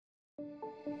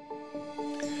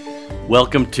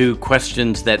Welcome to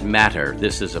Questions That Matter.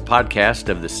 This is a podcast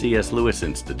of the C.S. Lewis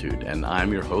Institute, and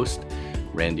I'm your host,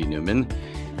 Randy Newman.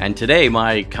 And today,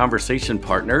 my conversation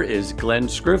partner is Glen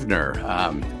Scrivener,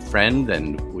 friend,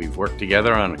 and we've worked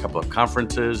together on a couple of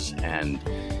conferences. And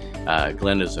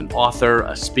Glen is an author,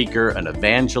 a speaker, an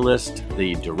evangelist,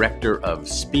 the director of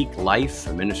Speak Life,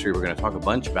 a ministry we're going to talk a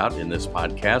bunch about in this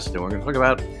podcast. And we're going to talk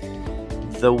about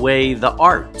the way the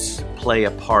arts play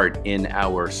a part in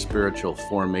our spiritual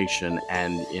formation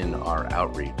and in our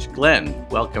outreach. Glen,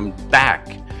 welcome back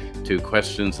to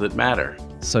Questions That Matter.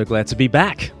 So glad to be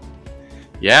back.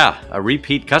 Yeah, a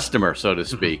repeat customer, so to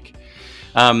speak.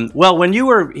 Well, when you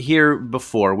were here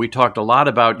before, we talked a lot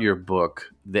about your book,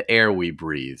 The Air We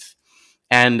Breathe.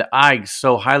 And I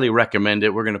so highly recommend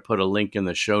it. We're going to put a link in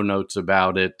the show notes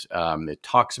about it. It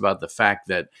talks about the fact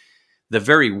that the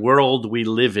very world we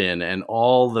live in and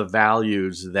all the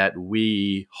values that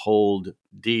we hold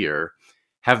dear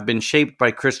have been shaped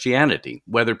by Christianity,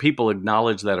 whether people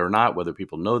acknowledge that or not, whether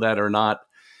people know that or not.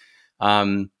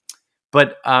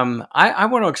 But I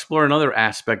want to explore another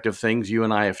aspect of things you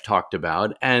and I have talked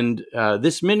about. And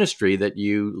this ministry that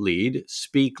you lead,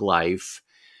 Speak Life,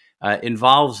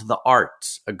 involves the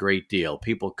arts a great deal.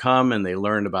 People come and they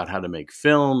learn about how to make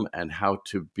film and how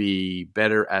to be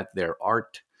better at their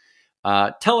art.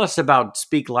 Tell us about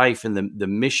Speak Life and the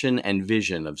mission and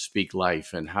vision of Speak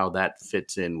Life and how that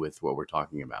fits in with what we're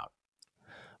talking about.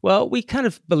 Well, we kind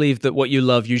of believe that what you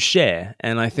love, you share.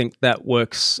 And I think that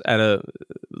works at a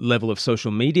level of social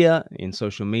media. In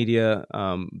social media,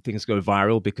 things go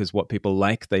viral because what people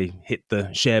like, they hit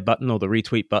the share button or the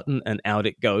retweet button and out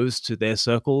it goes to their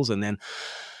circles. And then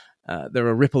there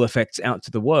are ripple effects out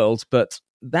to the world. But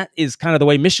that is kind of the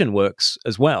way mission works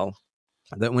as well.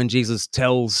 That when Jesus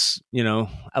tells,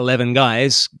 11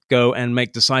 guys, go and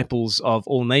make disciples of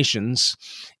all nations,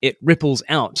 it ripples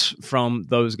out from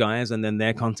those guys and then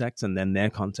their contacts and then their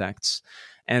contacts.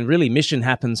 And really, mission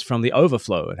happens from the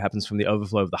overflow. It happens from the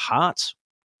overflow of the heart.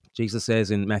 Jesus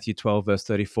says in Matthew 12, verse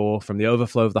 34, from the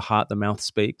overflow of the heart, the mouth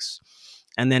speaks.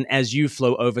 And then as you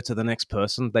flow over to the next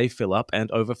person, they fill up and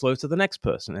overflow to the next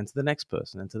person and to the next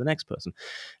person and to the next person.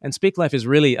 And Speak Life is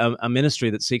really a ministry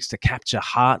that seeks to capture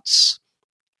hearts.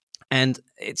 And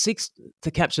it seeks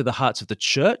to capture the hearts of the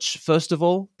church, first of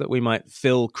all, that we might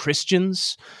fill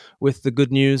Christians with the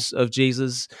good news of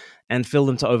Jesus and fill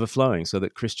them to overflowing so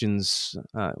that Christians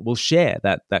will share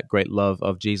that great love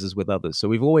of Jesus with others. So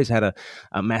we've always had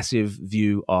a massive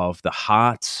view of the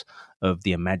heart, of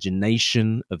the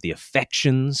imagination, of the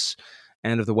affections,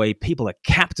 and of the way people are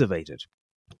captivated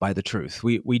by the truth.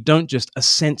 We don't just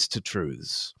assent to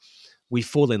truths. We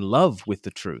fall in love with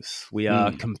the truth. We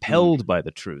are compelled by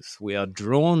the truth. We are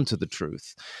drawn to the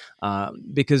truth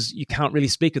because you can't really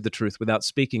speak of the truth without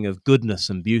speaking of goodness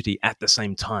and beauty at the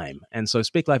same time. And so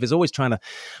Speak Life is always trying to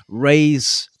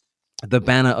raise the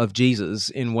banner of Jesus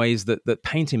in ways that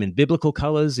paint him in biblical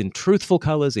colors, in truthful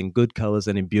colors, in good colors,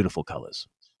 and in beautiful colors.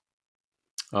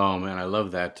 Oh man, I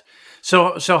love that.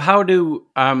 So how do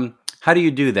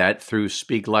you do that through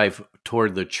Speak Life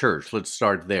toward the church? Let's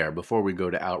start there before we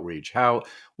go to outreach.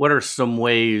 What are some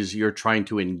ways you're trying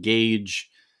to engage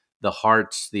the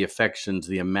hearts, the affections,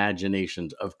 the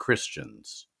imaginations of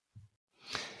Christians?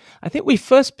 I think we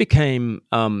first became,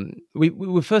 we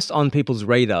were first on people's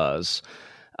radars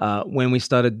when we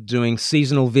started doing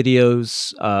seasonal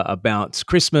videos about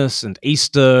Christmas and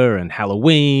Easter and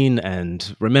Halloween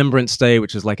and Remembrance Day,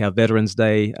 which is like our Veterans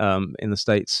Day in the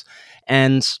States.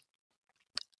 And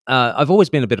I've always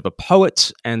been a bit of a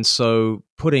poet, and so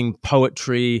putting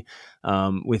poetry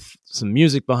with some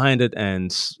music behind it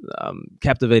and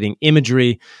captivating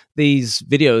imagery, these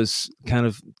videos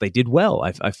they did well.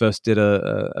 I first did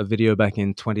a video back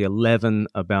in 2011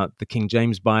 about the King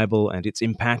James Bible and its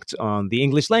impact on the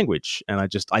English language, and I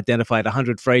just identified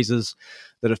 100 phrases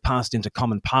that have passed into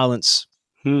common parlance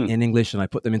in English, and I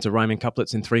put them into rhyming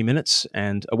couplets in 3 minutes,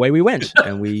 and away we went,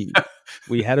 and we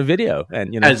had a video,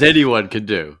 and as anyone could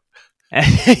do.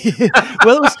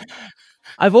 Well,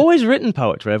 I've always written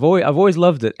poetry. I've always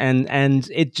loved it, and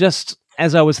it just,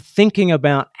 as I was thinking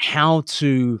about how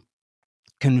to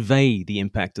convey the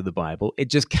impact of the Bible, it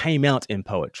just came out in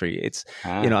poetry.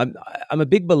 I'm a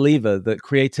big believer that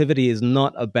creativity is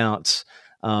not about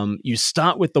you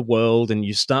start with the world and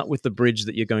you start with the bridge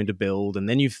that you're going to build, and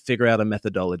then you figure out a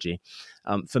methodology.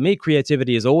 For me,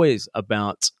 creativity is always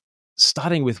about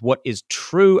starting with what is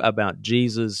true about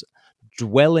Jesus,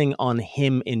 dwelling on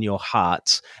him in your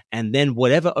heart, and then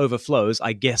whatever overflows,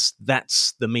 I guess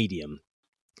that's the medium.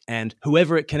 And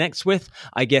whoever it connects with,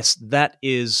 I guess that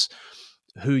is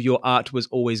who your art was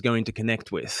always going to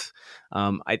connect with.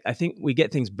 I think we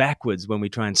get things backwards when we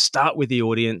try and start with the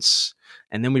audience,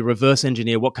 and then we reverse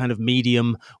engineer what kind of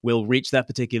medium will reach that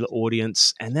particular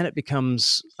audience, and then it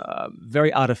becomes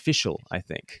very artificial, I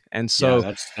think. And Yeah, so,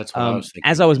 that's what I was thinking.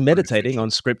 as I was meditating on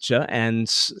Scripture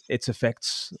and its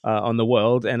effects on the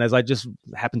world, and as I just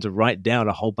happened to write down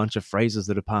a whole bunch of phrases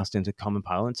that are passed into common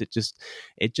parlance, it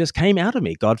just came out of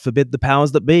me. God forbid the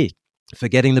powers that be.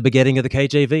 Forgetting the begetting of the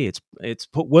KJV. It's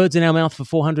put words in our mouth for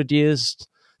 400 years,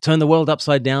 turn the world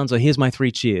upside down, so here's my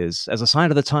 3 cheers. As a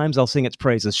sign of the times, I'll sing its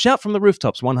praises. Shout from the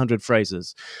rooftops 100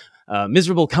 phrases.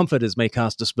 Miserable comforters may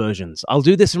cast dispersions. I'll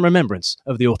do this in remembrance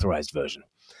of the authorized version.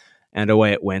 And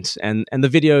away it went. And the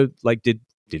video did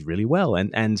really well.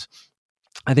 And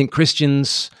I think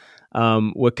Christians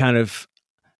were kind of...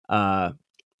 I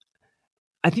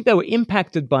think they were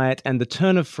impacted by it and the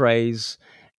turn of phrase.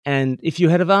 And if you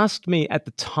had have asked me at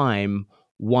the time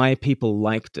why people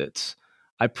liked it,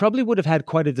 I probably would have had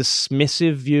quite a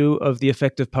dismissive view of the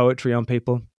effect of poetry on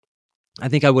people. I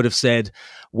think I would have said,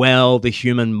 well, the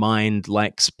human mind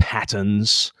likes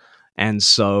patterns, and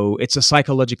so it's a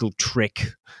psychological trick.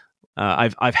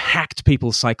 I've hacked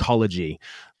people's psychology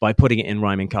by putting it in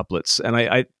rhyming couplets. And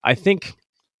I think...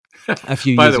 a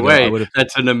few By years the ago, way,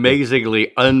 that's an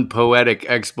amazingly unpoetic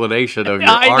explanation of your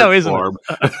I art form.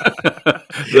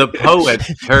 The poet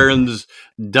turns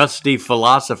dusty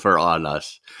philosopher on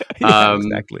us. Yeah,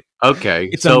 exactly. Okay,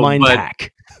 it's a mind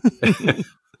hack.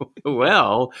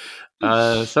 Well,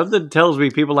 something tells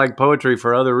me people like poetry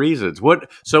for other reasons.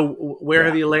 Where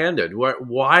have you landed?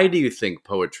 Why do you think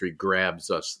poetry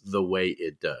grabs us the way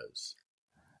it does?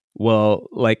 Well,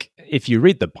 if you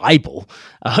read the Bible,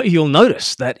 you'll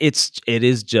notice that it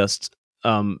is just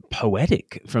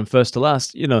poetic from first to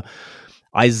last.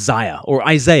 Isaiah.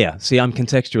 See, I'm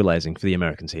contextualizing for the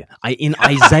Americans here. In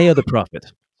Isaiah the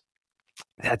prophet.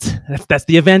 That's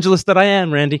the evangelist that I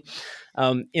am, Randy.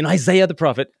 In Isaiah the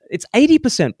prophet, it's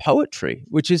 80% poetry,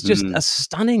 which is just a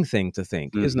stunning thing to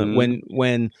think, isn't it?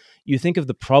 When you think of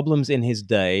the problems in his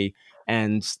day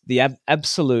and the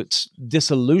absolute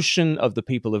dissolution of the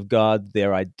people of God,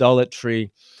 their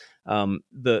idolatry,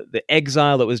 the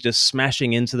exile that was just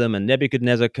smashing into them, and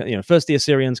Nebuchadnezzar, first the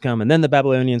Assyrians come, and then the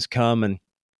Babylonians come, and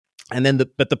then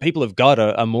but the people of God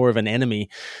are more of an enemy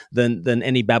than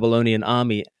any Babylonian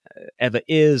army ever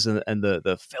is, and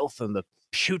the filth and the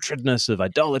putridness of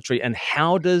idolatry. And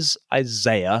how does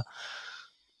Isaiah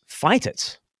fight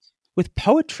it? With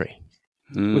poetry.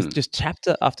 With just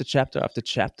chapter after chapter after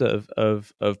chapter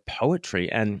of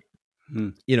poetry. And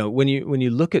when you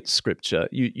look at Scripture,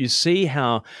 you see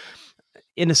how,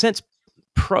 in a sense,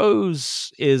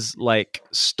 prose is like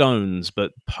stones,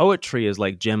 but poetry is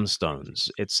like gemstones.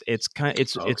 It's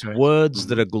words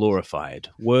that are glorified,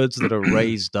 words that are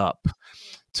raised up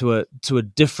to a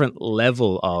different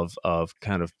level of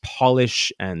kind of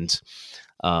polish and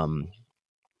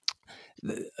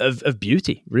of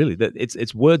beauty, really. That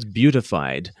it's words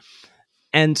beautified.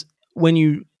 And when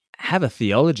you have a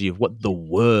theology of what the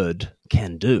word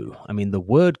can do, I mean, the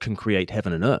word can create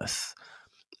heaven and earth.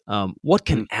 What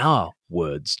can our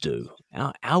words do?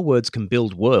 Our words can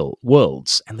build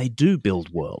worlds, and they do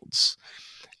build worlds.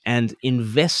 And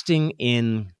investing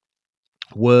in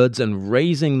words and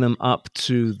raising them up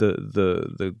to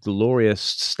the glorious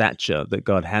stature that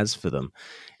God has for them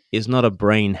is not a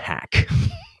brain hack.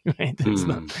 Right?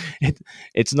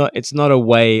 It's not a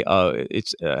way.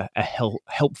 It's a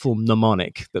helpful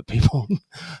mnemonic that people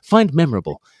find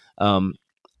memorable.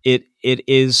 It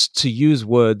is to use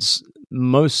words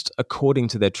most according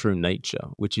to their true nature,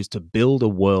 which is to build a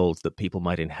world that people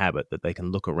might inhabit, that they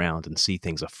can look around and see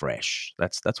things afresh.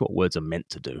 That's what words are meant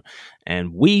to do,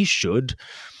 and we should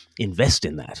invest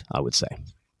in that, I would say.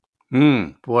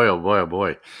 Boy, oh boy, oh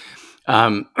boy.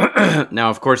 Now,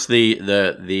 of course, I'm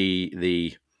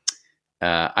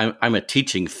a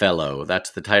teaching fellow.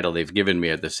 That's the title they've given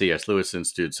me at the C.S. Lewis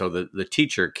Institute. So the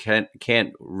teacher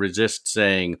can't resist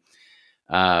saying,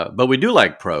 but we do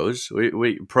like prose.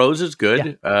 Prose is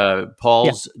good. Yeah.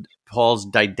 Paul's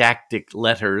didactic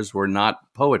letters were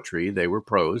not poetry; they were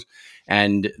prose,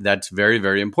 and that's very,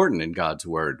 very important in God's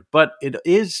word. But it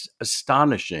is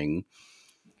astonishing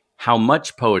how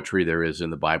much poetry there is in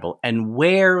the Bible and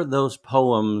where those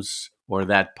poems or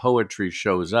that poetry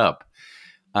shows up.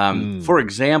 For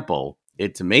example,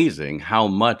 it's amazing how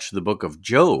much the book of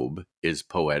Job is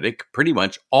poetic, pretty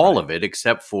much all of it,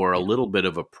 except for a little bit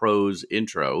of a prose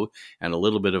intro and a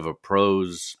little bit of a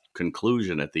prose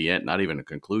conclusion at the end, not even a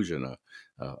conclusion,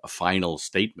 a final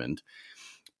statement.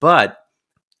 But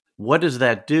what does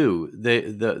that do?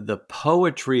 The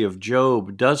poetry of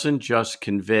Job doesn't just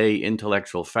convey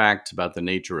intellectual facts about the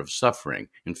nature of suffering.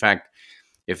 In fact,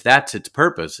 if that's its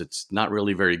purpose, it's not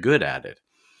really very good at it.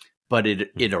 But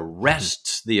it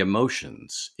arrests the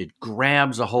emotions. It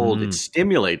grabs a hold. It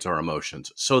stimulates our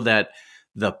emotions so that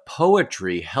the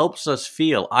poetry helps us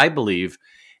feel, I believe,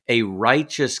 a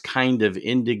righteous kind of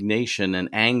indignation and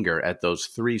anger at those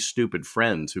three stupid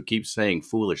friends who keep saying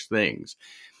foolish things.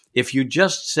 If you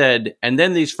just said, and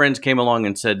then these friends came along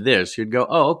and said this, you'd go,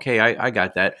 oh, okay, I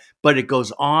got that. But it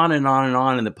goes on and on and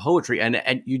on in the poetry,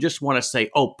 and you just want to say,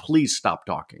 oh, please stop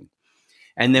talking.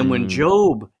 And then when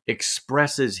Job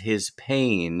expresses his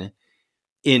pain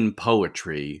in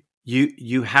poetry,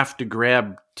 you have to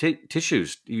grab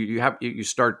tissues. You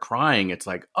start crying. It's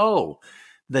like, oh,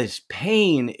 this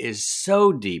pain is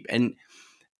so deep, and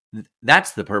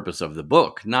that's the purpose of the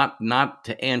book. Not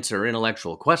to answer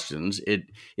intellectual questions.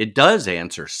 It does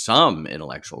answer some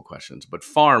intellectual questions, but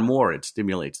far more it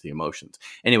stimulates the emotions.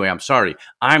 Anyway, I'm sorry,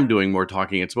 I'm doing more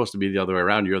talking. It's supposed to be the other way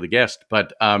around. You're the guest,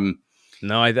 but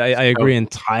No, I agree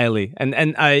entirely.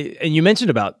 And you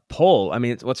mentioned about Paul. I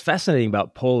mean, what's fascinating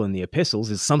about Paul in the epistles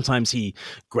is sometimes he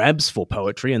grabs for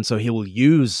poetry, and so he will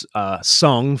use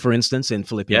song, for instance, in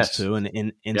Philippians 2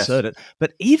 and insert it.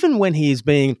 But even when he's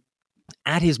being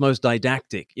at his most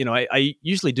didactic, I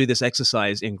usually do this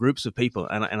exercise in groups of people,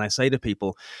 and I say to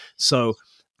people, so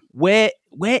where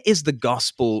is the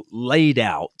gospel laid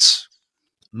out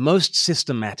most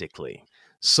systematically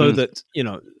so that,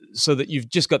 so that you've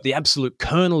just got the absolute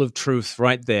kernel of truth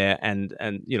right there, and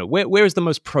where is the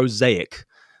most prosaic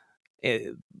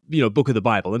book of the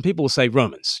Bible? And people will say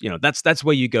Romans. That's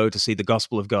where you go to see the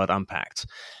gospel of God unpacked.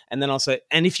 And then I'll say,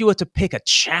 and if you were to pick a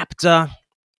chapter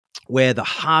where the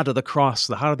heart of the cross,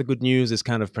 the heart of the good news is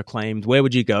kind of proclaimed, where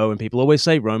would you go? And people always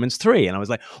say Romans 3. And I was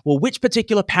like, well, which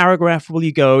particular paragraph will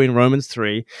you go in Romans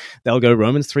 3? They'll go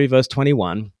Romans 3 verse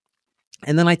 21.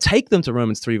 And then I take them to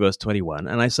Romans 3, verse 21,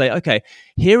 and I say, okay,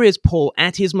 here is Paul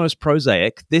at his most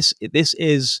prosaic. This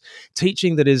is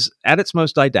teaching that is at its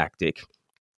most didactic.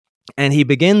 And he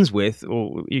begins with,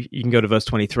 or you can go to verse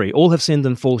 23, all have sinned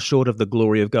and fall short of the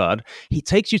glory of God. He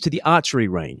takes you to the archery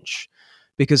range,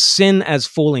 because sin as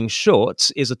falling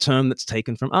short is a term that's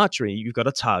taken from archery. You've got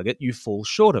a target, you fall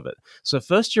short of it. So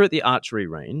first you're at the archery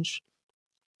range,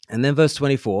 and then verse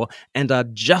 24, and are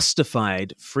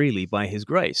justified freely by his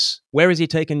grace. Where has he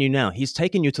taken you now? He's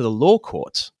taken you to the law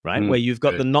court, right? Where you've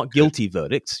got the not guilty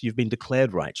verdict. You've been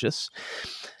declared righteous.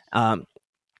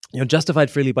 You're justified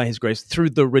freely by his grace through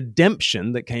the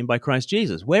redemption that came by Christ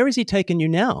Jesus. Where has he taken you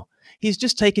now? He's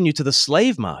just taken you to the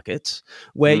slave market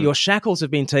where your shackles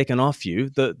have been taken off you.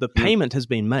 The payment has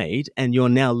been made and you're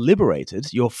now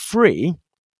liberated. You're free.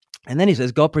 And then he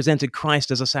says, God presented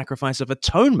Christ as a sacrifice of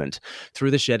atonement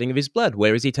through the shedding of his blood.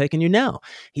 Where has he taken you now?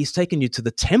 He's taken you to the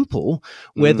temple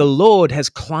where the Lord has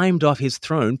climbed off his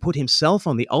throne, put himself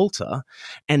on the altar,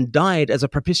 and died as a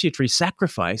propitiatory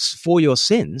sacrifice for your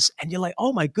sins. And you're like,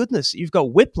 oh my goodness, you've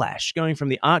got whiplash going from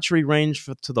the archery range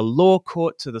to the law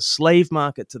court, to the slave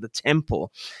market, to the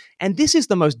temple. And this is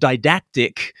the most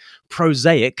didactic,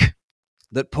 prosaic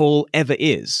that Paul ever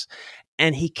is.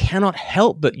 And he cannot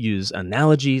help but use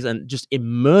analogies and just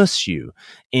immerse you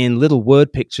in little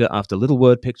word picture after little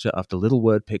word picture after little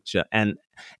word picture. And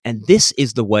this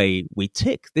is the way we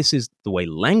tick. This is the way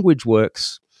language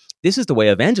works. This is the way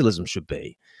evangelism should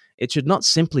be. It should not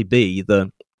simply be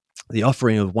the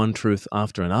offering of one truth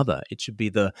after another. It should be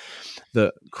the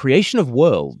creation of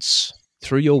worlds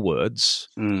through your words,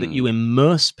 that you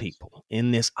immerse people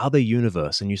in this other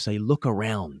universe and you say, look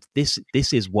around. This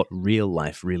is what real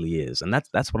life really is. And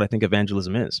that's what I think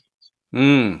evangelism is.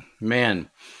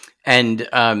 Man. And,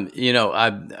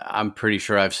 I'm pretty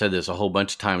sure I've said this a whole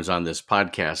bunch of times on this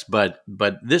podcast,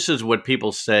 but this is what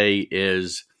people say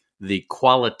is the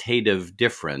qualitative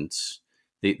difference,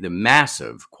 the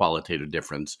massive qualitative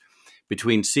difference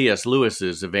between C.S.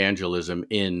 Lewis's evangelism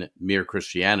in Mere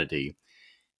Christianity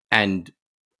and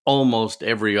almost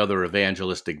every other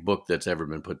evangelistic book that's ever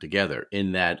been put together,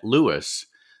 in that Lewis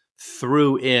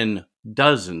threw in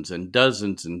dozens and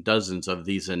dozens and dozens of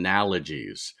these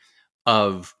analogies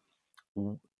of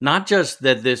not just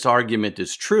that this argument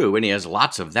is true, and he has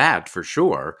lots of that for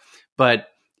sure, but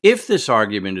if this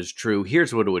argument is true,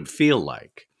 here's what it would feel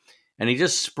like. And he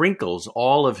just sprinkles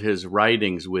all of his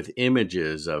writings with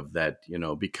images of that,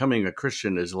 becoming a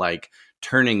Christian is like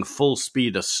turning full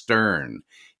speed astern.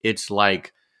 It's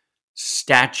like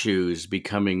statues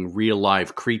becoming real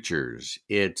life creatures.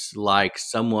 It's like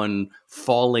someone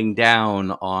falling down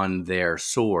on their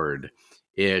sword.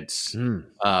 It's Mm.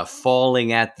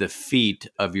 falling at the feet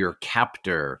of your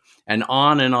captor, and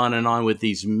on and on and on with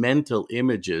these mental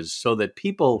images, so that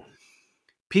people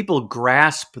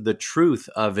grasp the truth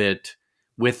of it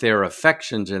with their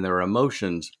affections and their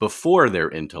emotions before their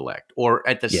intellect, or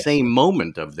at the Yes. same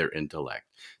moment of their intellect.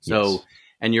 So, Yes.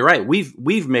 and you're right,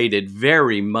 we've made it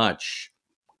very much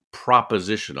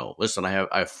propositional. Listen, I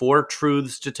have 4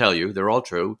 truths to tell you. They're all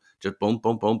true. Just boom,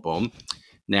 boom, boom, boom.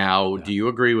 Now, Yeah. do you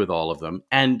agree with all of them?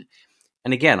 And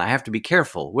again, I have to be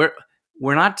careful.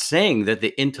 We're not saying that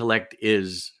the intellect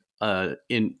is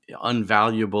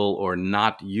unvaluable or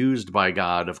not used by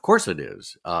God. Of course it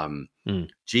is. Mm.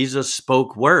 Jesus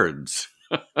spoke words.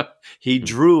 He Mm.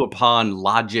 drew upon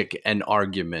logic and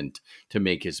argument to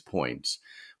make his points.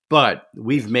 But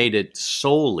we've Yes. made it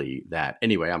solely that.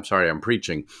 Anyway, I'm sorry, I'm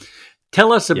preaching.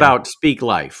 Tell us Yeah. about Speak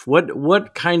Life.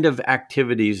 What kind of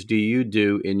activities do you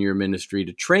do in your ministry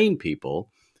to train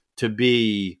people to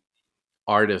be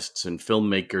artists and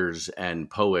filmmakers and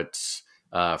poets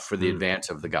for the Mm. advance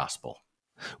of the gospel?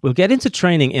 We'll get into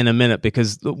training in a minute,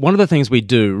 because one of the things we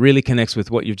do really connects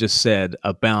with what you've just said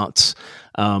about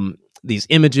these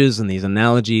images and these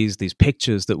analogies, these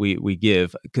pictures that we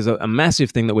give. Because a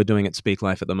massive thing that we're doing at Speak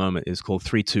Life at the moment is called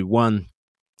 321.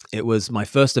 It was my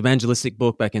first evangelistic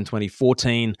book back in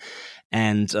 2014,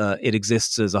 and it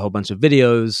exists as a whole bunch of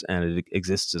videos, and it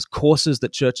exists as courses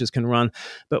that churches can run.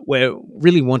 But we're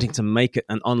really wanting to make it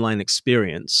an online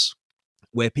experience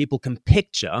where people can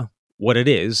picture what it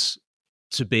is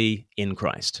to be in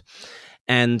Christ.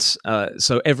 And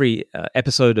so every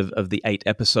episode of the 8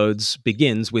 episodes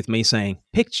begins with me saying,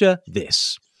 "Picture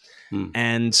this." Hmm.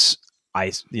 And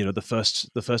the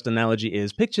first analogy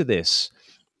is, picture this: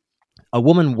 a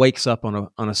woman wakes up on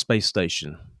a space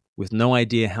station with no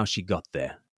idea how she got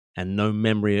there and no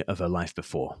memory of her life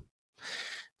before.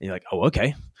 And you're like, oh,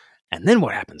 okay. And then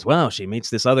what happens? Well, she meets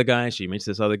this other guy, she meets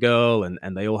this other girl,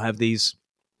 and they all have these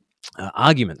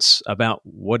arguments about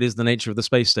what is the nature of the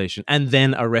space station. And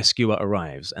then a rescuer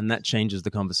arrives, and that changes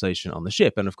the conversation on the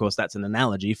ship. And of course, that's an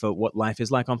analogy for what life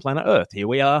is like on planet Earth. Here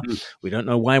we are. We don't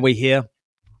know why we're here.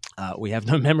 We have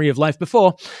no memory of life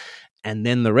before. And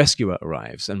then the rescuer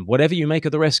arrives. And whatever you make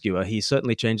of the rescuer, he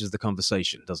certainly changes the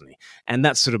conversation, doesn't he? And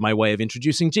that's sort of my way of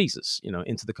introducing Jesus,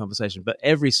 into the conversation. But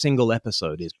every single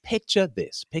episode is picture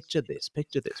this, picture this,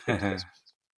 picture this, picture this.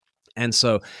 And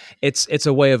so it's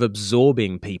a way of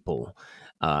absorbing people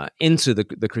into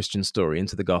the Christian story,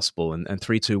 into the gospel. And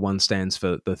 321 stands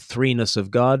for the threeness of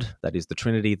God, that is the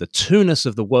Trinity, the two-ness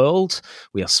of the world.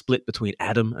 We are split between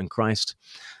Adam and Christ.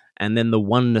 And then the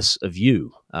oneness of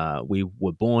you. We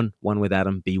were born one with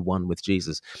Adam, be one with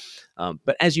Jesus.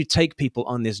 But as you take people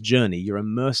on this journey, you're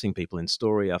immersing people in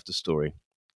story after story.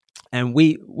 And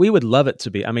we would love it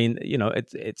to be. I mean,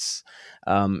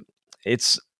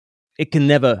 it can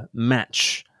never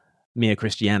match mere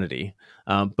Christianity,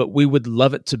 but we would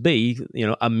love it to be,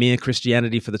 a mere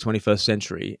Christianity for the 21st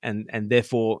century. And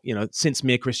therefore, since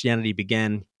mere Christianity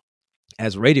began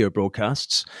as radio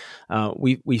broadcasts,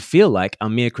 we feel like a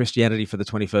mere Christianity for the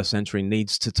 21st century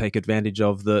needs to take advantage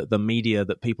of the media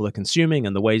that people are consuming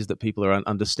and the ways that people are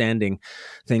understanding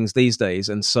things these days.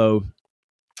 And so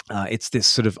it's this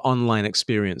sort of online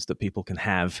experience that people can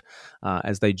have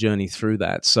as they journey through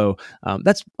that. So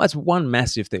that's one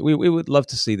massive thing. We would love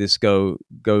to see this go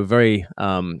very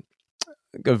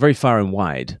far and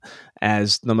wide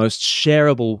as the most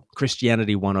shareable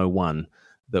Christianity 101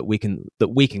 that we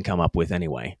can come up with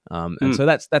anyway. And so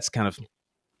that's kind of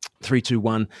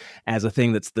 321 as a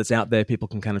thing that's out there. People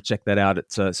can kind of check that out at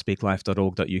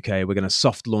speaklife.org.uk. We're going to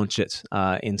soft launch it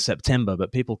in September,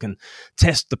 but people can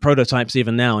test the prototypes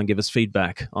even now and give us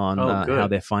feedback on how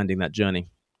they're finding that journey.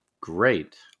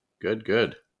 Great. Good.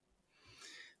 Good.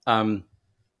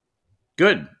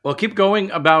 Well, keep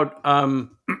going about,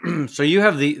 so you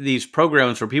have these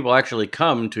programs where people actually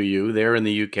come to you there in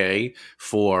the UK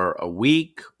for a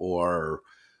week or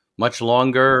much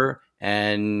longer.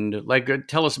 And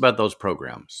tell us about those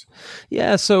programs.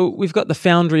 Yeah, so we've got the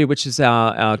Foundry, which is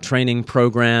our training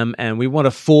program, and we want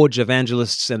to forge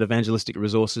evangelists and evangelistic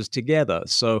resources together.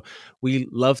 So we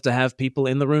love to have people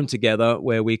in the room together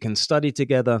where we can study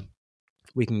together,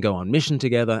 we can go on mission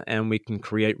together, and we can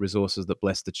create resources that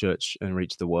bless the church and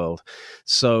reach the world.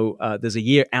 So there's a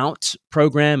year out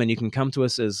program, and you can come to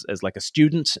us as like a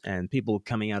student, and people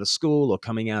coming out of school or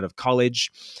coming out of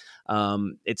college.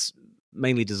 It's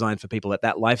mainly designed for people at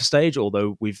that life stage,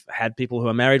 although we've had people who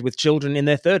are married with children in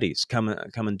their 30s come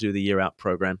and do the year out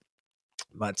program.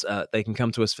 But they can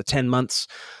come to us for 10 months.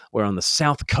 We're on the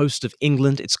south coast of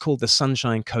England. It's called the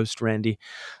Sunshine Coast, Randy.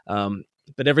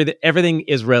 But everything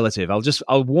is relative.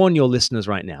 I'll warn your listeners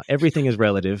right now. Everything is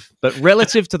relative, but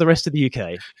relative to the rest of the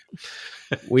UK,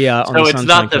 we are on the So it's Sunshine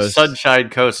not the Coast. Sunshine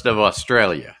Coast of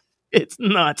Australia. It's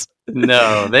not.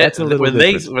 No, That's a little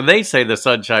different. when they say the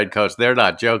Sunshine Coast, they're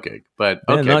not joking. But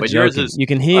They're okay, not but joking. yours is You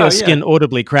can hear your skin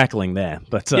audibly crackling there.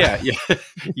 But yeah.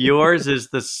 Yours is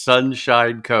the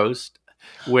Sunshine Coast,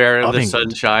 where of the England.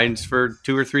 sun shines for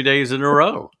 2 or 3 days in a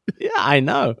row. Yeah, I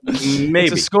know. Maybe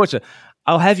It's a scorcher.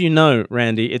 I'll have you know,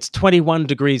 Randy, it's 21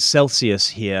 degrees Celsius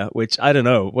here, which I don't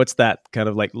know. What's that? Kind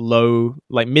of like low,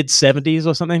 like mid 70s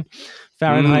or something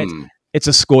Fahrenheit. It's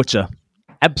a scorcher.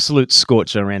 Absolute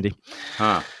scorcher, Randy.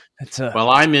 Huh.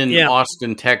 Well, I'm in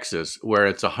Austin, Texas, where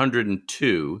it's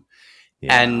 102,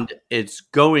 and it's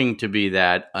going to be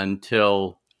that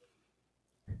until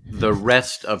the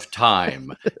rest of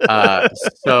time.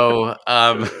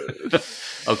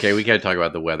 Okay, we can't talk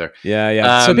about the weather.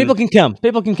 Yeah. So people can come.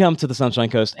 People can come to the Sunshine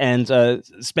Coast and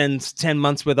spend 10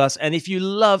 months with us. And if you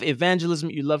love evangelism,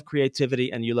 you love creativity,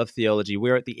 and you love theology,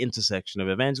 we're at the intersection of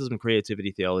evangelism,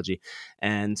 creativity, theology.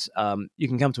 And you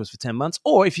can come to us for 10 months.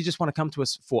 Or if you just want to come to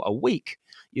us for a week,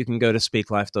 you can go to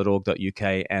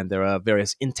speaklife.org.uk, and there are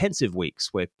various intensive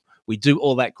weeks where we do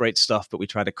all that great stuff, but we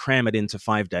try to cram it into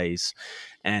 5 days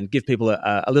and give people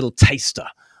a little taster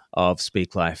of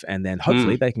Speak Life, and then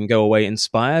hopefully they can go away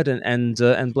inspired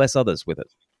and bless others with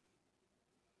it.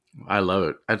 I love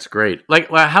it. That's great.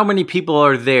 Like, well, how many people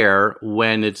are there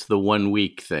when it's the 1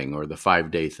 week thing or the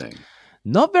 5 day thing?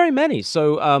 Not very many.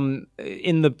 So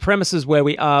in the premises where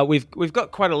we are, we've got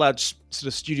quite a large sort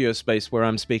of studio space where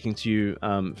I'm speaking to you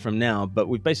from now, but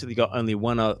we've basically got only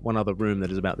one other room that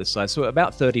is about this size. So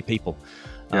about 30 people,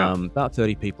 about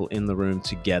 30 people in the room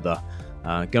together,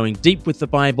 going deep with the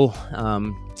Bible,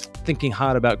 thinking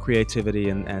hard about creativity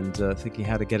and thinking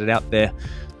how to get it out there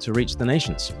to reach the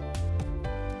nations.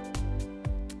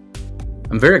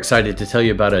 I'm very excited to tell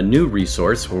you about a new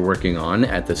resource we're working on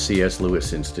at the C.S.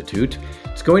 Lewis Institute.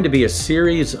 It's going to be a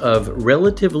series of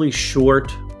relatively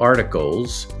short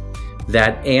articles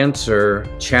that answer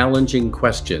challenging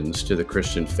questions to the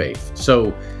Christian faith.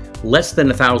 So less than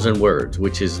 1,000 words,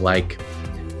 which is like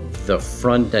the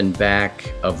front and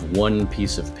back of one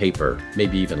piece of paper,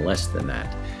 maybe even less than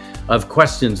that, of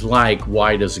questions like,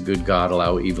 why does a good God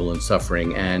allow evil and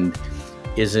suffering? And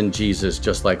isn't Jesus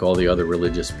just like all the other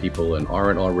religious people? And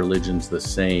aren't all religions the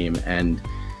same? And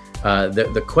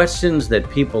the questions that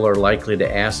people are likely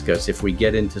to ask us if we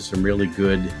get into some really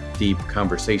good, deep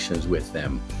conversations with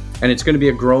them. And it's going to be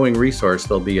a growing resource.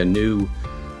 There'll be a new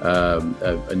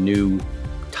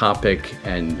topic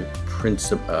and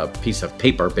piece of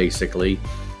paper, basically,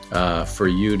 for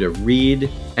you to read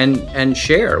and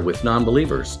share with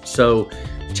non-believers. So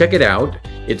check it out.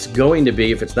 It's going to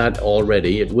be, if it's not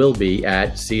already, it will be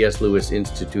at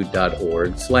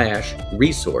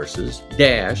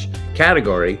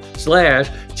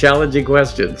cslewisinstitute.org/resources-category/challenging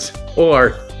questions.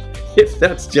 Or if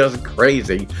that's just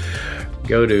crazy,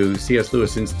 go to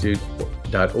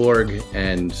cslewisinstitute.org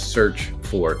and search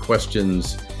for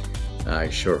questions.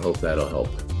 I sure hope that'll help.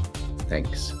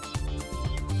 Thanks.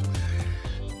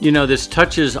 You know, this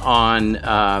touches on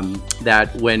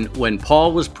that when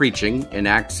Paul was preaching in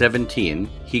Acts 17,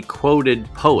 he quoted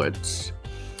poets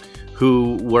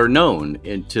who were known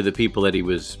to the people that he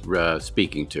was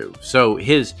speaking to. So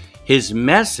his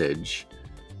message,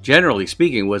 generally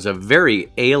speaking, was a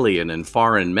very alien and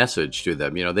foreign message to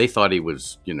them. You know, they thought he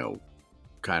was,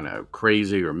 kind of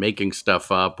crazy or making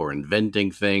stuff up or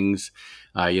inventing things.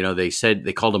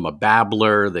 They called him a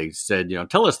babbler. They said,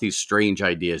 tell us these strange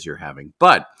ideas you're having.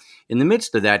 But in the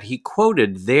midst of that, he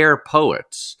quoted their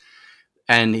poets,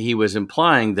 and he was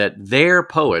implying that their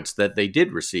poets that they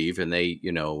did receive and they,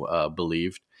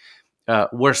 believed,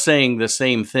 were saying the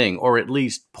same thing, or at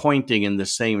least pointing in the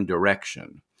same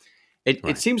direction.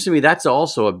 It seems to me that's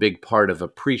also a big part of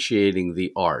appreciating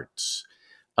the arts,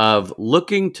 of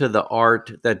looking to the art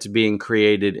that's being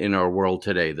created in our world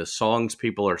today, the songs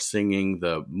people are singing,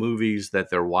 the movies that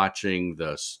they're watching,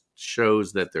 the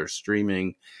shows that they're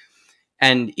streaming,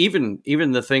 and even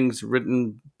the things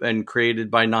written and created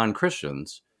by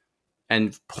non-Christians,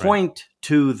 and point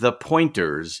to the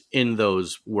pointers in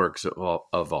those works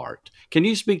of art. Can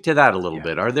you speak to that a little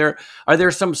bit? Are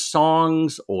there some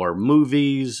songs or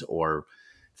movies or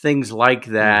things like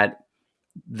that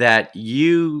that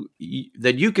you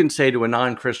can say to a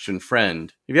non-Christian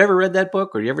friend? Have you ever read that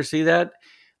book, or do you ever see that?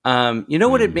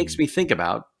 What it makes me think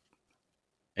about,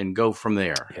 and go from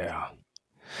there.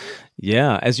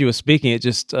 Yeah. As you were speaking, it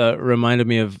just reminded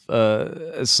me of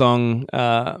a song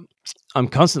I'm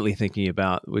constantly thinking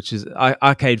about, which is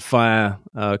Arcade Fire,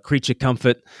 Creature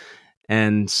Comfort.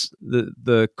 And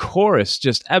the chorus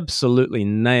just absolutely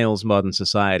nails modern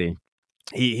society.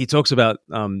 He talks about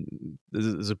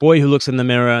there's a boy who looks in the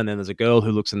mirror, and then there's a girl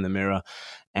who looks in the mirror.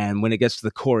 And when it gets to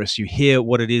the chorus, you hear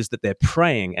what it is that they're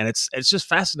praying. And it's just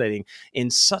fascinating in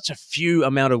such a few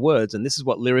amount of words. And this is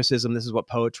what lyricism, this is what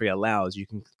poetry allows. You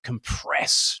can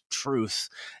compress truth,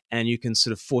 and you can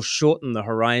sort of foreshorten the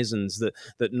horizons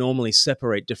that normally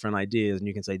separate different ideas. And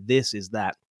you can say, this is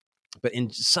that. But in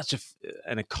such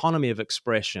an economy of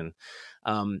expression,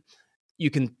 you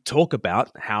can talk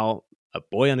about how a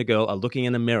boy and a girl are looking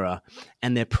in a mirror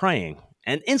and they're praying.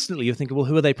 And instantly you're thinking, well,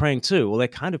 who are they praying to? Well, they're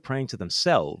kind of praying to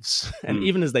themselves. And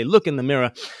even as they look in the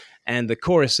mirror, and the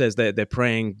chorus says they're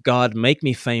praying, God, make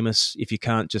me famous if you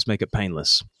can't just make it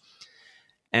painless.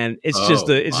 And it's just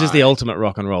the ultimate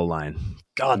rock and roll line.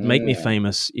 God, make me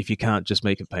famous if you can't just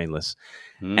make it painless.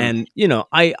 And,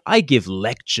 I give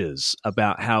lectures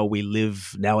about how we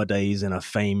live nowadays in a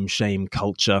fame-shame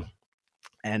culture.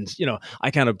 And, I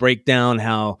kind of break down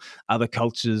how other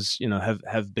cultures,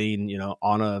 have been,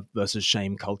 honor versus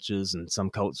shame cultures. And some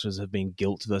cultures have been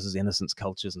guilt versus innocence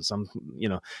cultures. And some,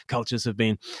 cultures have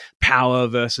been power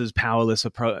versus powerless,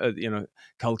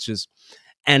 cultures.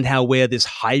 And how we're this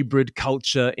hybrid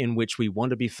culture in which we want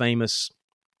to be famous,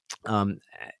 and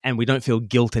we don't feel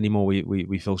guilt anymore.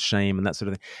 We feel shame and that sort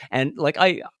of thing. And like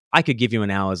I could give you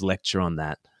an hour's lecture on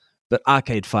that. But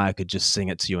Arcade Fire could just sing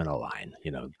it to you in a line,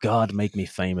 God, make me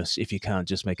famous if you can't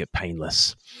just make it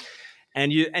painless.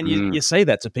 And you say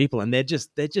that to people, and they're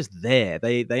just there.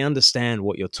 They understand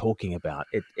what you're talking about.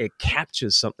 It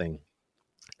captures something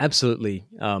absolutely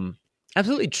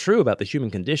true about the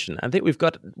human condition. I think we've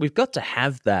got to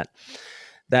have that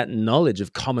knowledge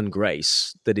of common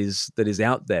grace that is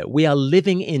out there. We are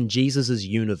living in Jesus's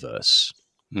universe,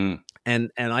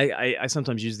 and I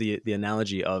sometimes use the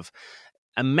analogy of,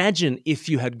 imagine if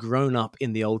you had grown up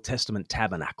in the Old Testament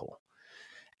tabernacle,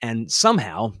 and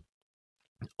somehow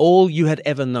all you had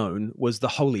ever known was the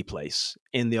holy place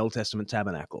in the Old Testament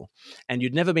tabernacle, and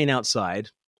you'd never been outside.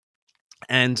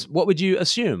 And what would you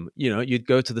assume? You'd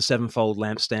go to the sevenfold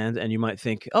lampstand and you might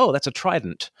think, oh, that's a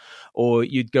trident. Or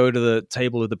you'd go to the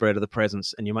table of the bread of the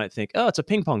presence and you might think, oh, it's a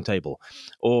ping pong table.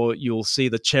 Or you'll see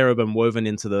the cherubim woven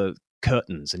into the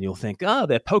curtains and you'll think, oh,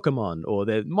 they're Pokemon or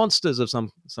they're monsters of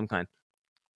some kind.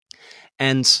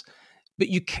 But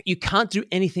you can't do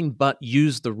anything but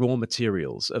use the raw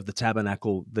materials of the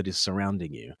tabernacle that is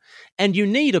surrounding you. And you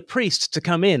need a priest to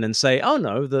come in and say, oh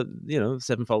no, the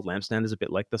sevenfold lampstand is a bit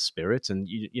like the Spirit, and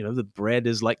the bread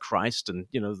is like Christ, and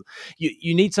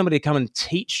you need somebody to come and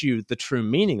teach you the true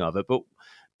meaning of it.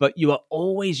 But you are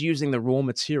always using the raw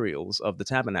materials of the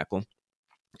tabernacle.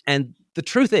 And the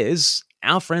truth is,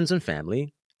 our friends and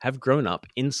family have grown up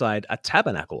inside a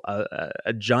tabernacle,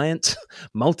 a giant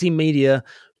multimedia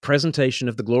presentation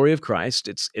of the glory of Christ.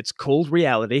 It's called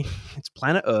reality. It's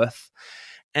planet Earth.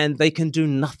 And they can do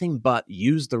nothing but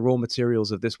use the raw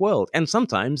materials of this world. And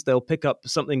sometimes they'll pick up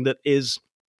something that is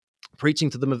preaching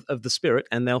to them of the Spirit,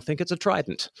 and they'll think it's a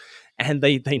trident. And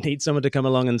they need someone to come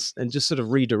along and just sort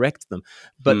of redirect them.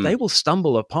 But they will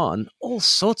stumble upon all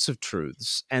sorts of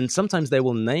truths. And sometimes they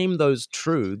will name those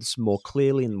truths more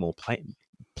clearly and more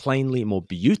plainly, more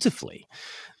beautifully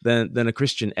than a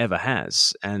Christian ever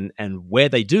has. And where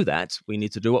they do that, we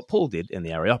need to do what Paul did in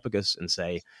the Areopagus and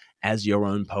say, as your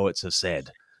own poets have said,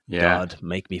 God,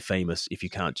 make me famous if you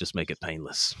can't just make it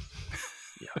painless.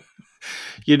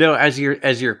 As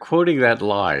you're quoting that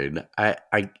line,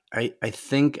 I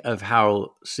think of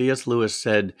how C.S. Lewis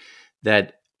said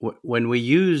that when we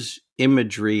use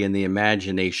imagery in the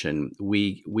imagination,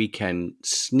 we can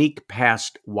sneak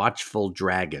past watchful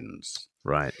dragons.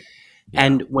 Right. Yeah.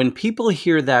 And when people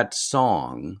hear that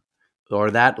song or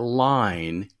that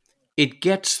line, it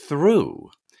gets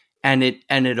through, and it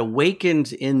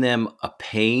awakens in them a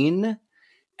pain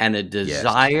and a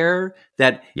desire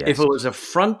that if it was a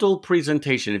frontal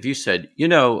presentation, if you said,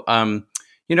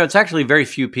 it's actually very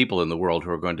few people in the world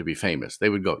who are going to be famous, they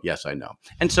would go, yes, I know.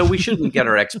 And so we shouldn't get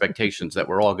our expectations that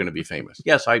we're all going to be famous.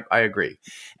 Yes, I agree.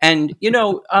 And,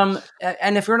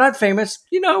 and if we're not famous,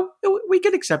 we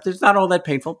can accept it. It's not all that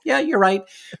painful. Yeah, you're right.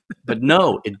 But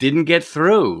no, it didn't get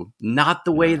through. Not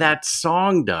the way that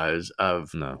song does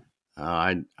of, no.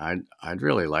 I'd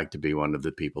really like to be one of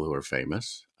the people who are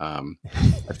famous.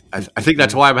 I think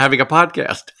that's why I'm having a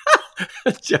podcast.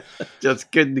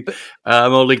 just kidding.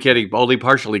 I'm only kidding. Only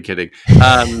partially kidding.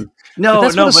 But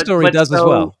that's what a story does as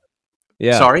well.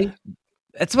 Yeah. Sorry?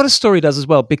 That's what a story does as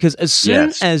well. Because as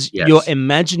soon as you're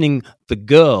imagining the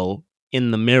girl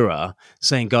in the mirror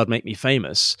saying, God, make me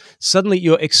famous. Suddenly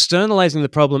you're externalizing the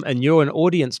problem and you're an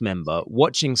audience member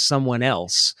watching someone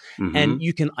else. Mm-hmm. And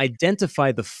you can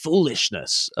identify the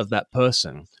foolishness of that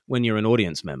person when you're an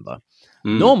audience member.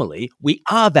 Normally, we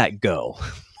are that girl.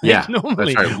 Yeah,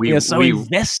 Normally, that's right. we are so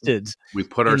invested we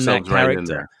put in that ourselves right in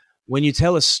character. there. When you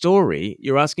tell a story,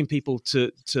 you're asking people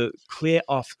to clear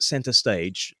off center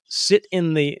stage, sit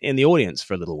in the audience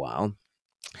for a little while,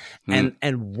 and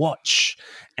watch.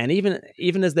 And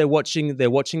even as they're watching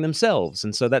themselves.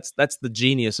 And so that's the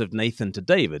genius of Nathan to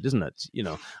David, isn't it?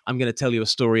 I'm going to tell you a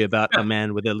story about a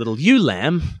man with a little ewe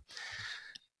lamb,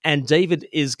 and David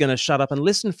is going to shut up and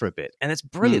listen for a bit. And it's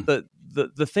brilliant.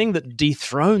 The thing that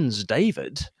dethrones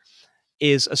David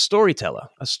is a storyteller.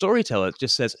 A storyteller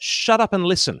just says, shut up and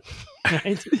listen.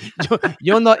 Right?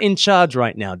 You're not in charge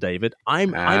right now, David.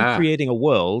 I'm creating a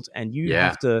world, and you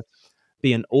have to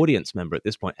be an audience member at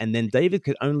this point. And then David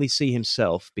could only see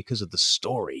himself because of the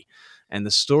story. And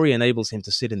the story enables him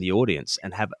to sit in the audience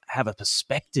and have a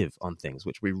perspective on things,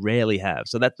 which we rarely have.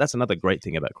 So that's another great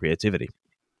thing about creativity.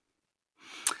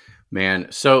 Man,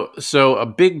 so a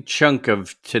big chunk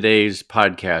of today's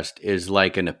podcast is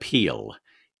like an appeal.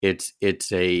 It's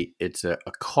a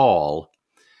call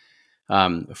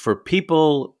for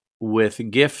people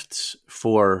with gifts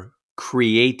for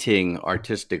creating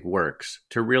artistic works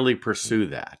to really pursue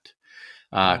that,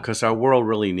 because our world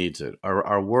really needs it.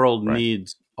 Our world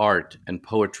needs art and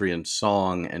poetry and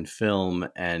song and film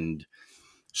and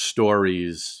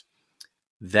stories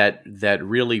that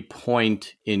really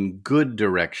point in good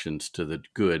directions to the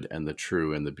good and the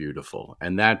true and the beautiful.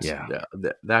 And that's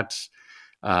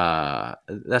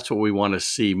what we want to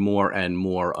see more and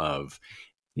more of.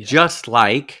 Yeah. Just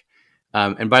like,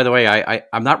 and by the way,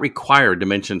 I'm not required to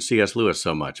mention C.S. Lewis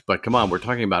so much, but come on, we're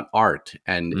talking about art.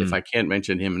 And if I can't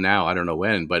mention him now, I don't know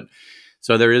when. But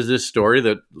so there is this story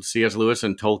that C.S. Lewis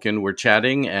and Tolkien were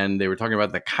chatting, and they were talking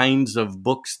about the kinds of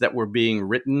books that were being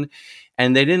written.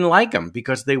 And they didn't like them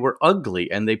because they were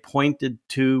ugly, and they pointed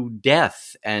to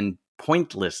death and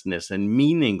pointlessness and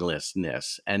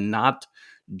meaninglessness and not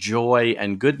joy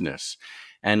and goodness.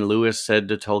 And Lewis said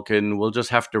to Tolkien, we'll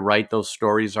just have to write those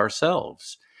stories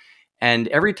ourselves. And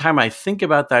every time I think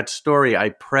about that story, I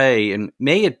pray, and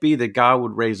may it be that God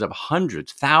would raise up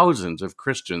hundreds, thousands of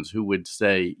Christians who would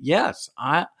say, yes,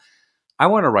 I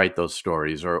want to write those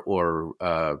stories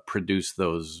or produce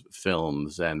those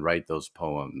films and write those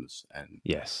poems. And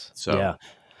yes. So. Yeah.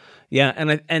 Yeah,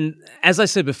 and as I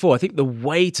said before, I think the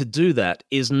way to do that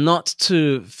is not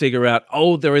to figure out,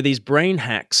 there are these brain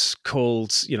hacks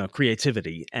called,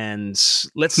 creativity, and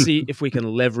let's see if we can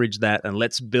leverage that, and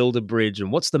let's build a bridge,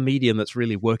 and what's the medium that's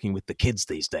really working with the kids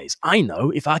these days? I know,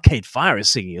 if Arcade Fire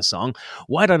is singing a song,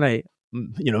 why don't I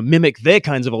mimic their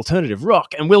kinds of alternative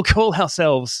rock, and we'll call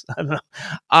ourselves, I don't know,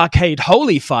 Arcade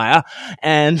Holy Fire,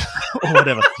 and or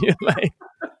whatever.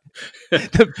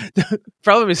 The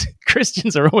problem is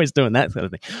Christians are always doing that sort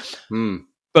of thing.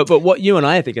 But what you and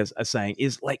I think are saying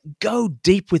is, like, go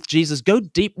deep with Jesus, go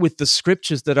deep with the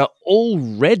scriptures that are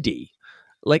already,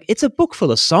 like, it's a book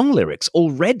full of song lyrics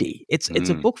already. It's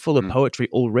a book full of poetry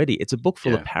already. It's a book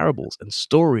full of parables and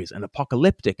stories and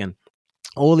apocalyptic and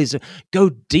all these.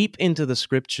 Go deep into the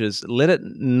scriptures, let it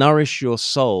nourish your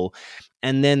soul.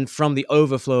 And then from the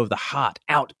overflow of the heart,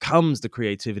 out comes the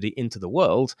creativity into the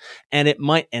world. And it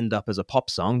might end up as a pop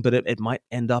song, but it might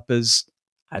end up as,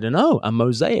 I don't know, a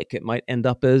mosaic. It might end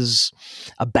up as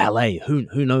a ballet.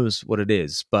 Who knows what it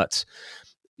is? But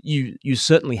you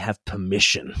certainly have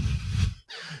permission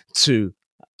to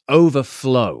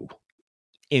overflow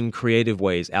in creative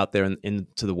ways out there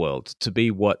into the world, to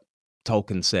be what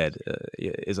Tolkien said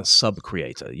is a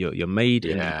sub-creator. You're made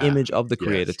in the image of the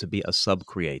creator to be a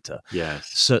sub-creator. Yes.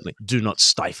 Certainly. Do not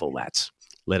stifle that.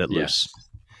 Let it loose.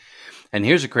 And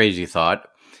here's a crazy thought.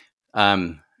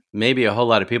 Maybe a whole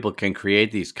lot of people can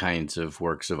create these kinds of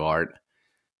works of art,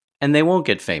 and they won't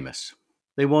get famous.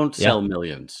 They won't sell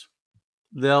millions.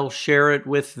 They'll share it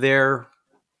with their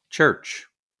church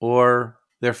or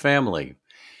their family,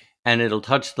 and it'll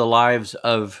touch the lives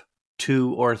of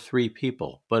 2 or 3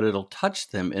 people, but it'll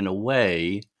touch them in a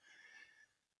way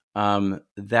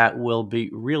that will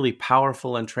be really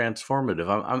powerful and transformative.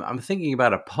 I'm thinking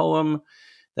about a poem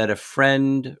that a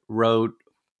friend wrote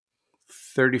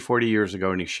 30, 40 years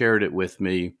ago, and he shared it with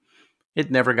me.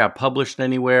 It never got published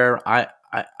anywhere.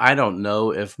 I don't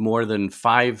know if more than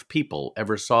 5 people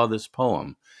ever saw this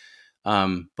poem,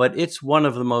 but it's one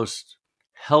of the most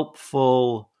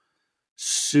helpful,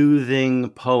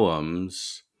 soothing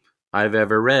poems I've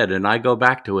ever read, and I go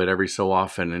back to it every so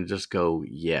often and just go,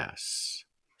 yes.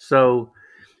 So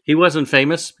he wasn't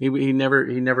famous. He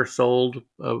never sold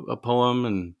a poem,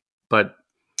 and but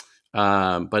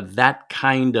that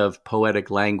kind of poetic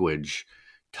language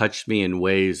touched me in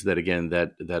ways that, again,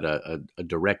 that a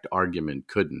direct argument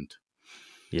couldn't.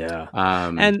 Yeah,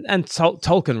 and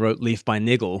Tolkien wrote Leaf by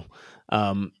Niggle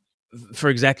for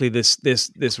exactly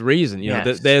this reason. You know,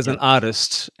 that there's an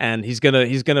artist, and he's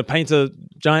gonna paint a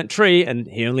giant tree, and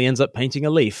he only ends up painting a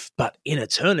leaf. But in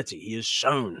eternity, he is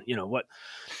shown, you know, what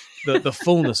the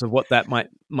fullness of what that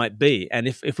might be. And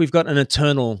if we've got an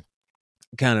eternal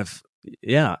kind of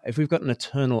if we've got an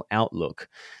eternal outlook,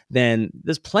 then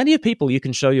there's plenty of people you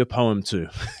can show your poem to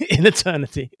in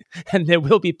eternity, and there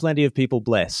will be plenty of people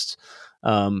blessed.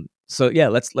 So yeah,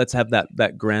 let's have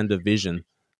that grander vision.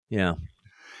 Yeah.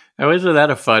 Now, isn't that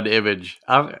a fun image?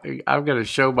 I'm going to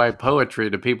show my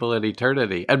poetry to people in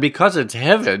eternity, and because it's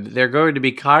heaven, they're going to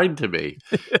be kind to me.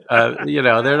 You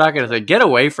know, they're not going to say, "Get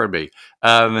away from me."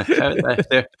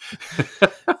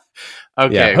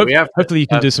 Okay, yeah, hopefully you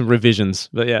can do some revisions,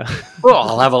 but yeah. Well,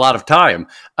 I'll have a lot of time.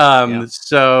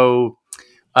 So.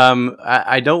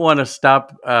 I don't want to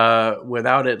stop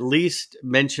without at least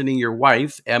mentioning your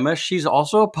wife, Emma. She's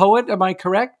also a poet, am I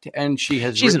correct? And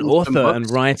she's an author and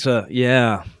writer,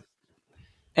 yeah.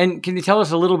 And can you tell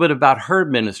us a little bit about her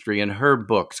ministry and her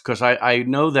books? Because I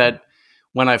know that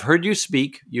when I've heard you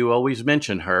speak, you always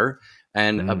mention her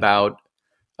and about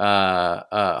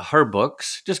her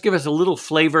books. Just give us a little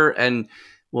flavor, and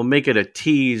we'll make it a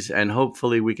tease, and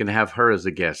hopefully we can have her as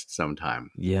a guest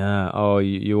sometime. Yeah. Oh,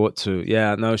 you ought to.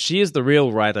 Yeah. No, she is the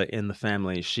real writer in the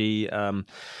family. She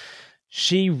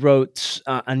wrote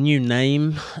A New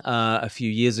Name a few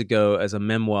years ago as a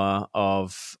memoir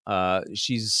of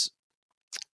she's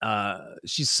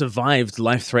survived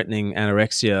life-threatening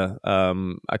anorexia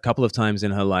a couple of times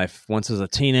in her life, once as a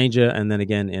teenager and then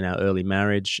again in our early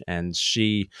marriage. And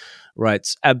she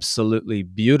writes absolutely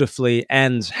beautifully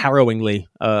and harrowingly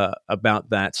about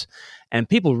that. And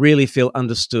people really feel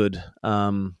understood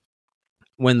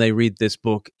when they read this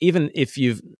book, even if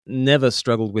you've never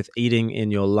struggled with eating in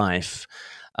your life.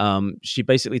 She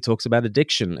basically talks about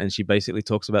addiction, and she basically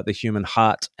talks about the human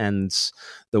heart and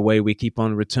the way we keep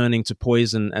on returning to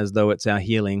poison as though it's our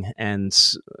healing, and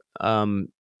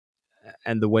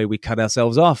the way we cut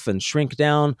ourselves off and shrink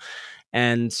down.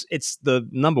 And it's the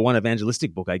number one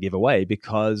evangelistic book I give away,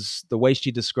 because the way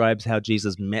she describes how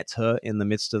Jesus met her in the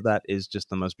midst of that is just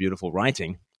the most beautiful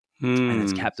writing. And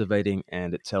it's captivating,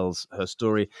 and it tells her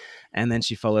story. And then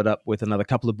she followed up with another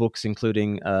couple of books,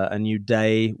 including A New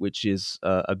Day, which is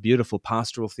a beautiful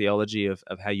pastoral theology of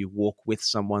how you walk with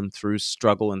someone through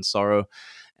struggle and sorrow,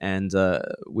 and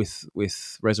with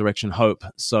resurrection hope.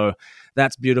 So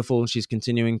that's beautiful. She's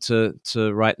continuing to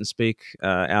write and speak.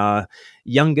 Our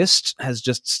youngest has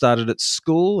just started at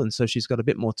school, and so she's got a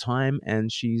bit more time,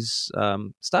 and she's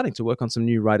starting to work on some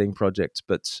new writing projects,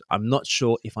 but I'm not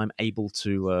sure if I'm able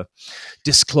to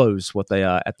disclose what they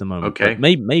are at the moment. Okay. But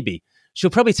maybe.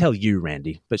 She'll probably tell you,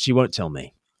 Randy, but she won't tell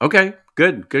me. Okay,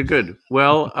 good.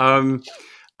 Well,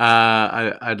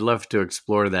 I'd love to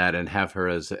explore that and have her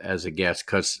as a guest,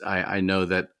 because I know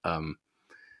that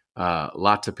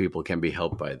lots of people can be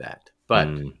helped by that. But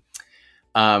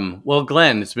well,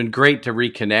 Glenn, it's been great to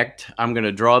reconnect. I'm going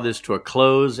to draw this to a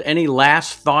close. Any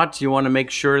last thoughts you want to make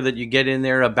sure that you get in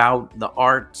there about the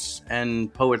arts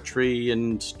and poetry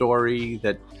and story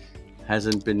that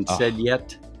hasn't been said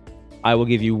yet? I will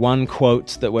give you one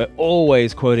quote that we're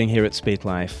always quoting here at Speak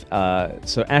Life.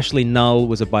 So Ashley Null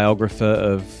was a biographer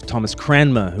of Thomas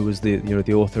Cranmer, who was the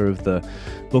author of the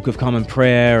Book of Common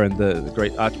Prayer and the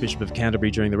great Archbishop of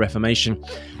Canterbury during the Reformation.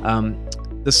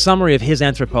 The summary of his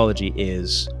anthropology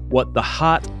is: what the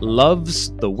heart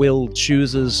loves, the will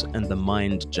chooses, and the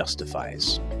mind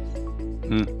justifies.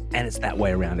 And it's that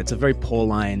way around. It's a very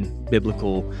Pauline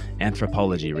biblical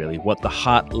anthropology, really. What the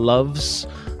heart loves,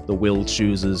 the will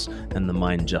chooses, and the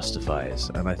mind justifies.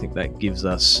 And I think that gives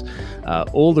us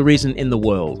all the reason in the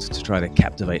world to try to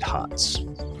captivate hearts.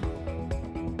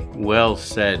 Well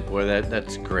said. Boy,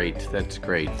 that's great. That's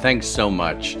great. Thanks so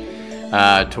much.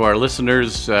 To our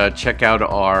listeners, check out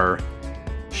our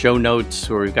show notes,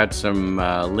 where we've got some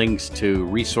links to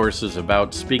resources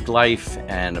about Speak Life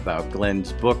and about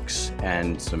Glen's books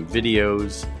and some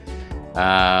videos.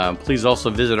 Please also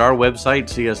visit our website,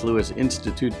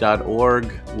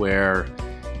 cslewisinstitute.org, where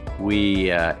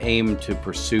we aim to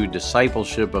pursue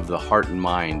discipleship of the heart and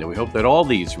mind. And we hope that all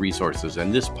these resources,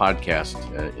 and this podcast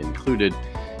included,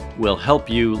 will help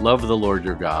you love the Lord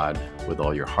your God with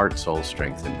all your heart, soul,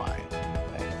 strength, and mind.